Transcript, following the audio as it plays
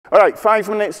right, 5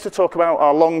 minutes to talk about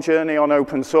our long journey on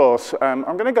open source. I'm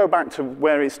going to go back to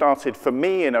where it started for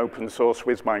me in open source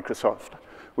with Microsoft,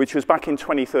 which was back in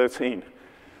 2013.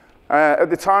 At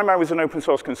the time, I was an open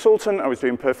source consultant. I was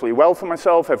doing perfectly well for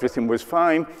myself. Everything was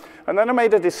fine. And then I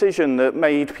made a decision that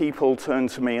made people turn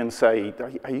to me and say,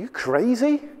 are you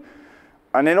crazy?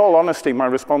 And in all honesty, my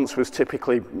response was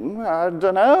typically, I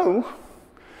don't know.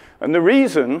 And the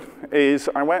reason is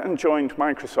I went and joined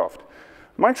Microsoft.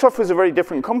 Microsoft was a very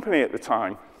different company at the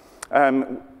time.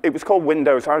 It was called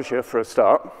Windows Azure for a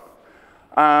start.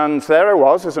 And there I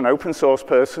was as an open source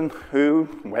person who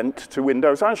went to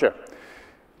Windows Azure.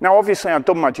 Now, obviously, I'd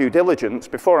done my due diligence.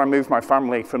 Before I moved my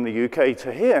family from the UK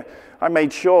to here, I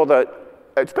made sure that,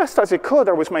 as best as I could,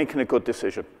 I was making a good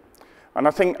decision. And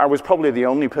I think I was probably the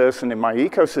only person in my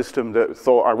ecosystem that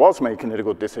thought I was making a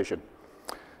good decision.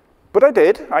 But I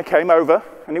did. I came over,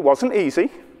 and it wasn't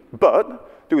easy, but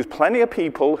there was plenty of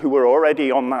people who were already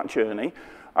on that journey,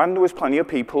 and there was plenty of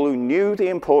people who knew the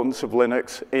importance of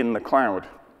Linux in the cloud.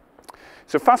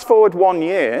 So fast forward 1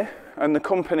 year, and the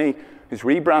company is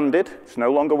rebranded. It's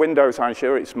no longer Windows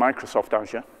Azure, it's Microsoft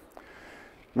Azure.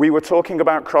 We were talking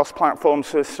about cross-platform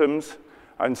systems,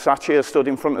 and Satya stood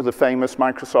in front of the famous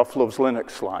Microsoft loves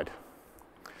Linux slide.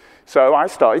 So I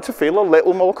started to feel a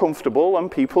little more comfortable,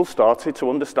 and people started to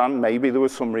understand maybe there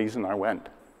was some reason I went.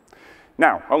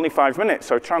 Now, only 5 minutes,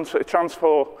 so jump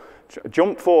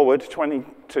forward to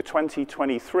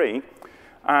 2023,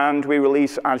 and we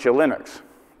release Azure Linux.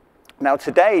 Now,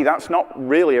 today, that's not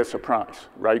really a surprise,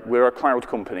 right? We're a cloud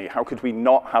company. How could we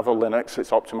not have a Linux that's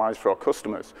optimized for our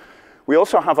customers? We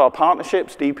also have our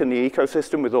partnerships deep in the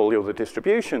ecosystem with all the other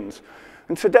distributions.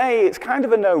 And today, it's kind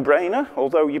of a no-brainer,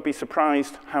 although you'd be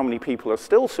surprised how many people are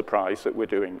still surprised that we're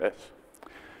doing this.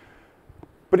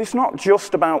 But it's not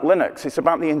just about Linux. It's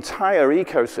about the entire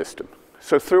ecosystem.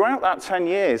 So throughout that 10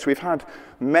 years, we've had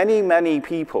many, many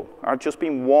people. I've just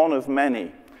been one of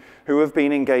many who have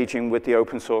been engaging with the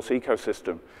open source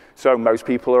ecosystem. So most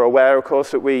people are aware, of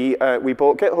course, that we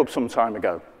bought GitHub some time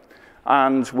ago.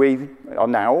 And we are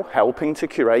now helping to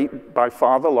curate by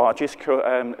far the largest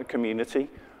community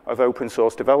of open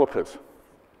source developers.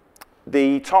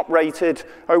 The top-rated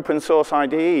open source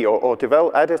IDE or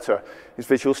editor is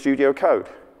Visual Studio Code.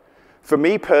 For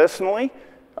me personally,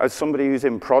 as somebody who's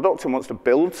in product and wants to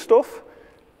build stuff,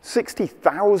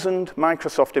 60,000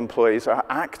 Microsoft employees are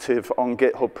active on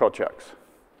GitHub projects.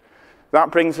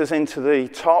 That brings us into the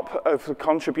top of the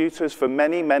contributors for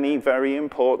many, many very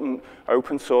important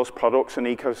open source products and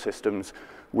ecosystems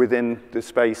within the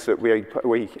space that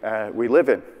we live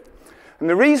in. And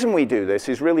the reason we do this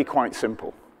is really quite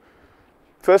simple.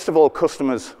 First of all,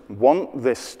 customers want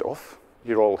this stuff.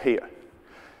 You're all here.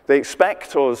 They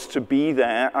expect us to be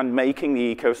there and making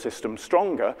the ecosystem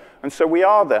stronger, and so we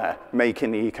are there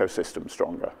making the ecosystem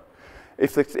stronger.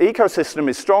 If the ecosystem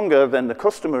is stronger, then the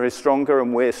customer is stronger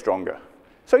and we're stronger.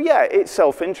 So yeah, it's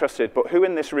self-interested, but who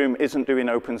in this room isn't doing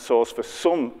open source for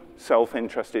some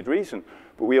self-interested reason?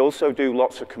 But we also do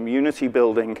lots of community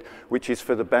building, which is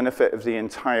for the benefit of the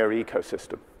entire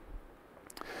ecosystem.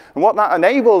 And what that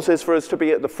enables is for us to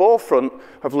be at the forefront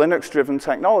of Linux-driven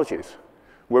technologies.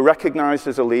 We're recognized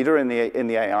as a leader in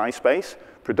the AI space,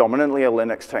 predominantly a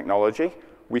Linux technology.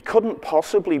 We couldn't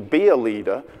possibly be a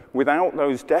leader without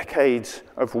those decades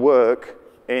of work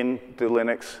in the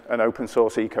Linux and open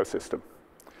source ecosystem.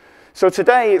 So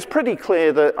today, it's pretty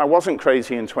clear that I wasn't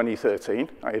crazy in 2013.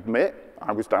 I admit,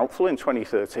 I was doubtful in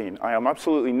 2013. I am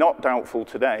absolutely not doubtful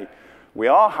today. We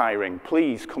are hiring.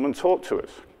 Please come and talk to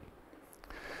us.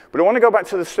 But I want to go back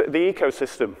to the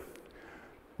ecosystem.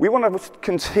 We want to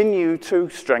continue to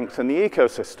strengthen the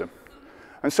ecosystem.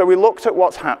 And so we looked at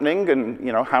what's happening and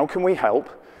how can we help.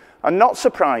 And not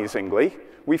surprisingly,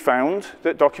 we found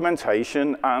that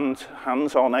documentation and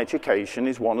hands-on education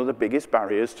is one of the biggest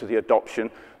barriers to the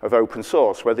adoption of open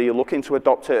source, whether you're looking to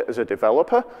adopt it as a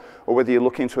developer or whether you're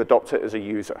looking to adopt it as a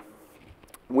user.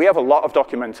 We have a lot of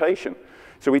documentation.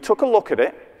 So we took a look at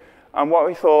it, and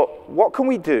we thought, what can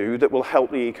we do that will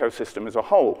help the ecosystem as a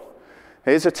whole?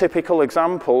 Here's a typical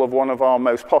example of one of our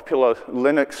most popular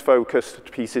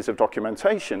Linux-focused pieces of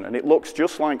documentation, and it looks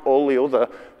just like all the other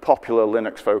popular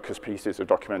Linux-focused pieces of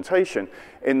documentation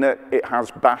in that it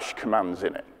has bash commands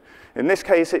in it. In this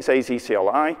case, it's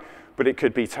AZCLI, but it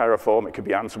could be Terraform, it could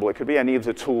be Ansible, it could be any of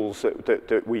the tools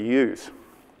that we use.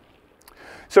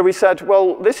 So we said,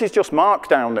 well, this is just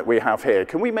Markdown that we have here.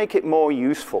 Can we make it more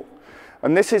useful?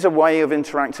 And this is a way of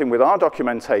interacting with our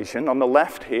documentation. On the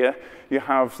left here, you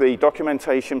have the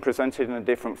documentation presented in a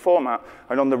different format.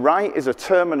 And on the right is a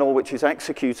terminal which is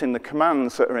executing the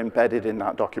commands that are embedded in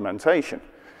that documentation.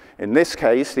 In this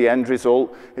case, the end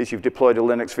result is you've deployed a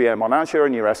Linux VM on Azure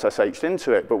and you're SSH'd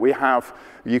into it. But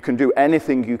you can do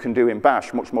anything you can do in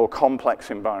Bash, much more complex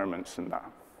environments than that.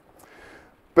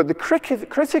 But the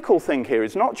critical thing here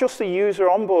is not just the user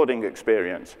onboarding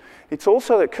experience. It's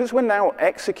also that because we're now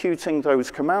executing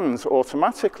those commands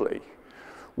automatically,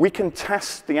 we can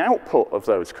test the output of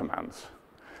those commands.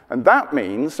 And that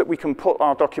means that we can put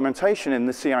our documentation in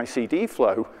the CI/CD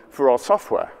flow for our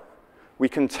software. We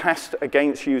can test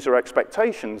against user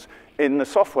expectations in the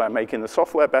software, making the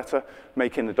software better,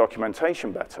 making the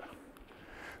documentation better.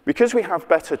 Because we have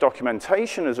better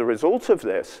documentation as a result of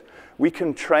this, we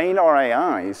can train our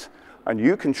AIs, and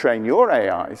you can train your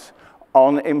AIs,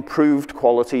 on improved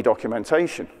quality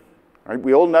documentation. Right?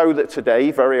 We all know that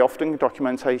today, very often,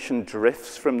 documentation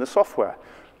drifts from the software.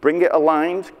 Bring it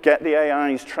aligned, get the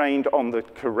AIs trained on the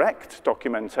correct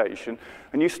documentation,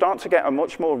 and you start to get a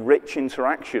much more rich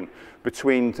interaction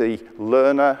between the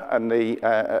learner and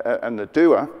the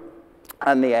doer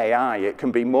and the AI. It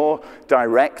can be more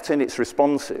direct in its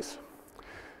responses.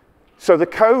 So the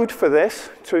code for this,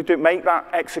 to make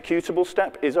that executable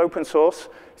step, is open source.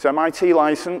 It's MIT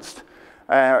licensed.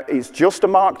 It's just a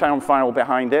markdown file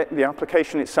behind it. The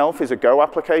application itself is a Go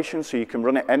application, so you can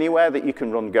run it anywhere that you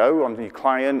can run Go, on your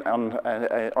client,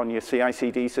 on your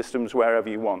CI/CD systems, wherever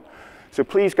you want. So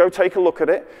please go take a look at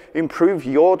it, improve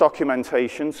your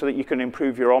documentation so that you can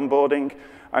improve your onboarding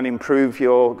and improve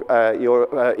your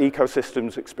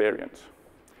ecosystem's experience.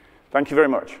 Thank you very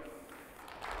much.